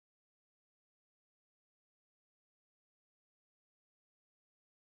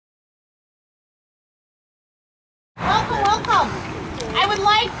I would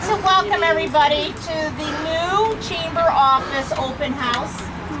like to welcome everybody to the new Chamber Office Open House.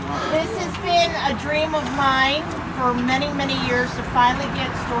 This has been a dream of mine for many, many years to finally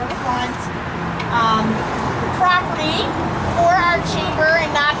get storefront property for our chamber and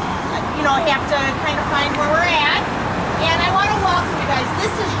not, have to kind of find where we're at. And I want to welcome you guys.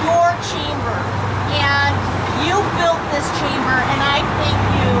 This is your chamber, and you built this chamber, and I thank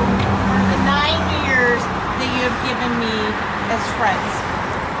you for the 9 years that you have given me as friends.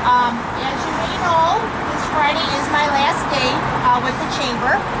 As you may know, this Friday is my last day with the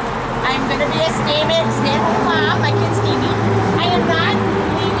chamber. I'm going to be a stay-at-home mom. My kids need me. I am not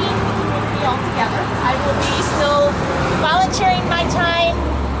leaving the community altogether. I will be still volunteering my time,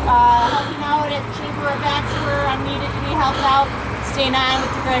 helping out at chamber events where I'm needed to be helped out, staying on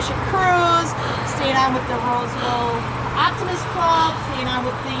with the Gratiot Cruise, staying on with the Roseville Optimist Club, staying on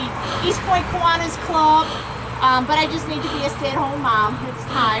with the East Point Kiwanis Club. But I just need to be a stay-at-home mom. It's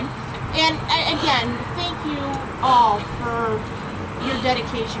time. And again, thank you all for your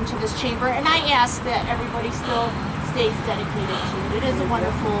dedication to this chamber. And I ask that everybody still stays dedicated to it. It is a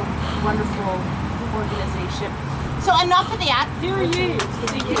wonderful, wonderful organization. So enough of that. Here he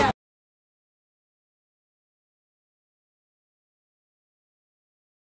is.